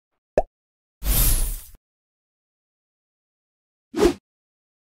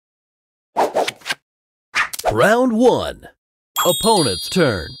Round 1. Opponent's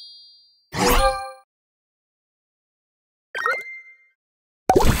turn.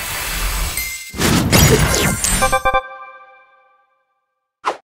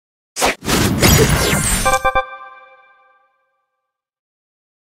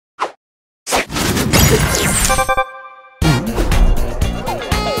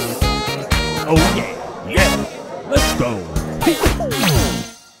 Oh yeah, yeah, let's go.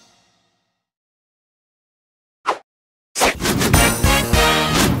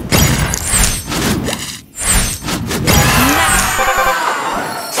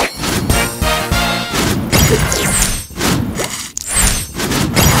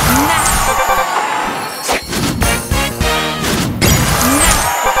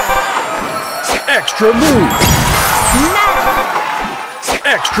 Extra move!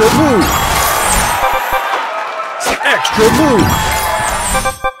 Extra move! Extra move!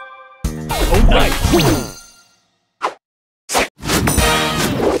 Oh nice.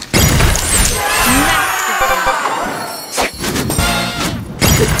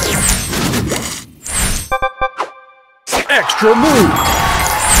 Extra move!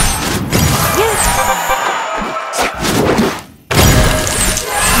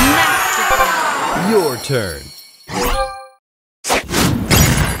 Your turn.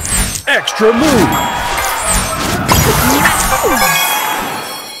 Extra move!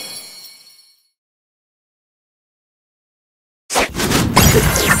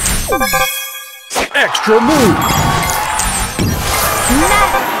 Extra move!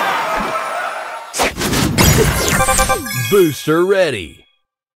 Booster ready.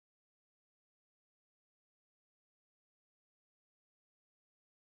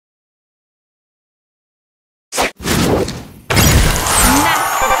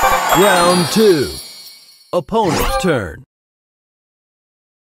 Round 2. Opponent's turn.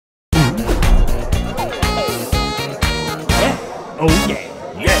 Yeah. Oh yeah,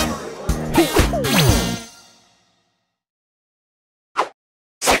 yeah.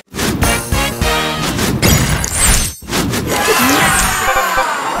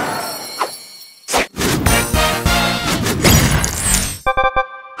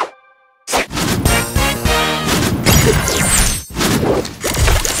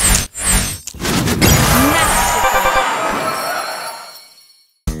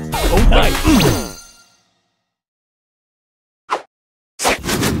 Oh nice.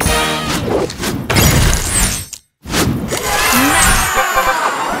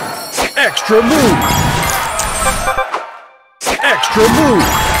 Extra move! Extra move!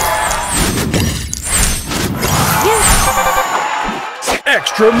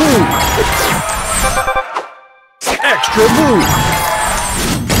 Extra move! Extra move!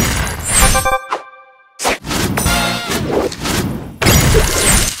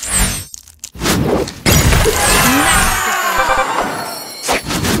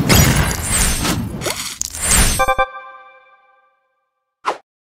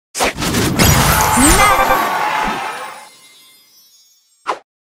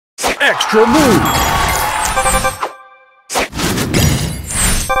 Extra move!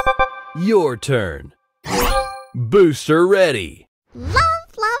 Your turn. Booster ready. Love,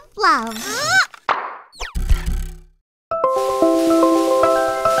 love, love.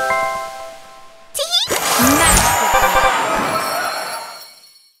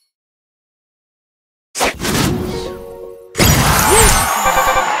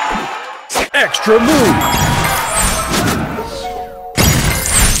 Extra move!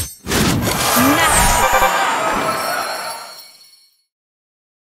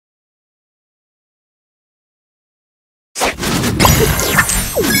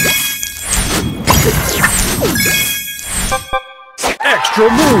 Extra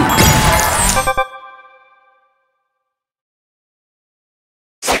move!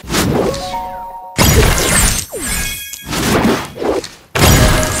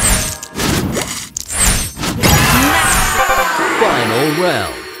 Final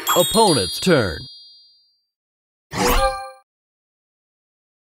round. Opponent's turn.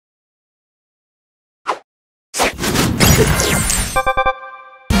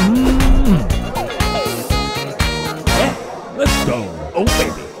 Yeah, let's go. Oh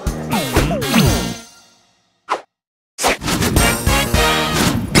baby.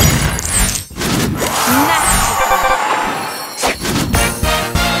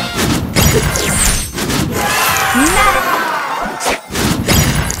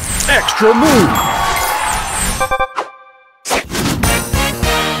 Extra move!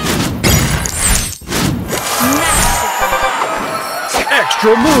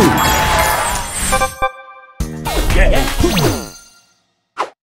 Extra move! Yeah.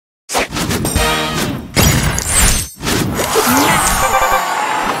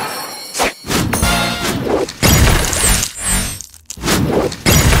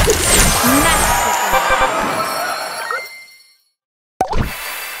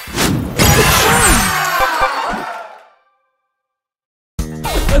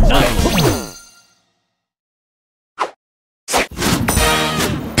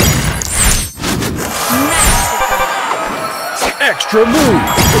 Extra move.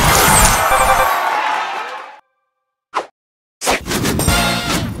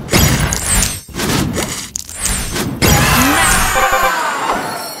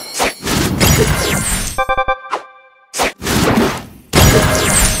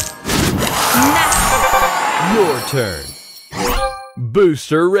 Your turn.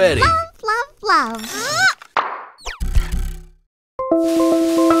 Booster ready. Love.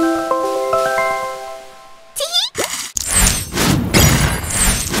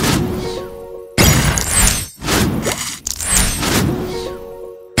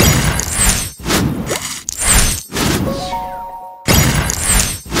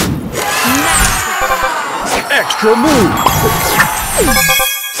 Extra move.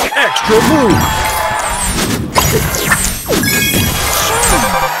 Extra move.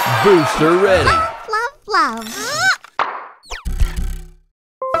 Booster ready. Love.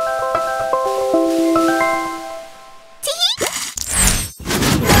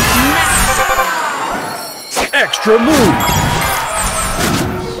 Extra move.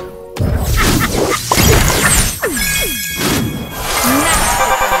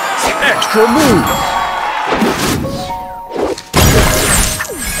 Extra move.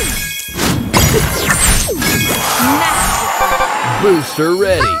 Booster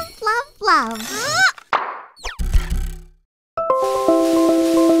ready. Love.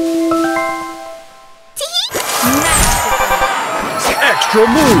 Extra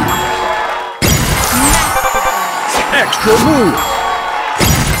move. Extra move.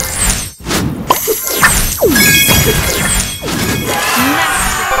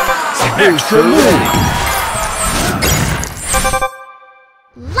 Extra move.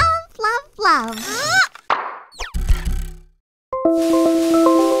 Love.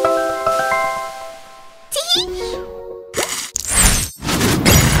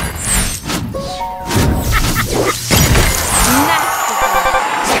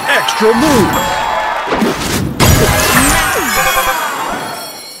 Extra move.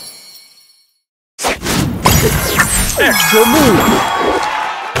 Extra move.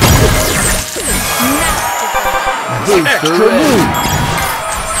 Extra move.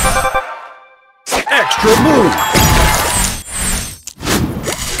 Extra move.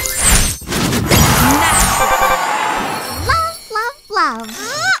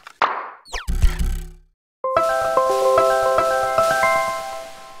 Love.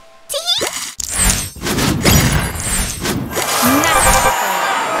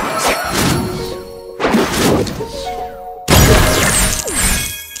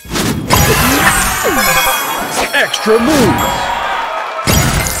 Extra move.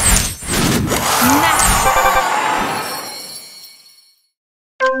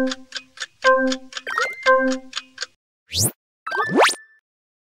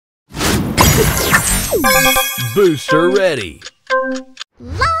 Booster ready.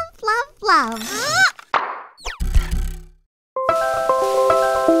 Love.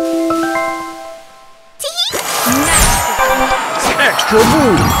 Extra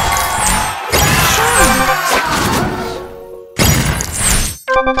move.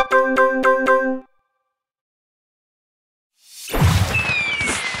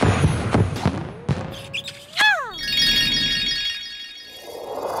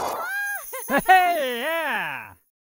 Hey!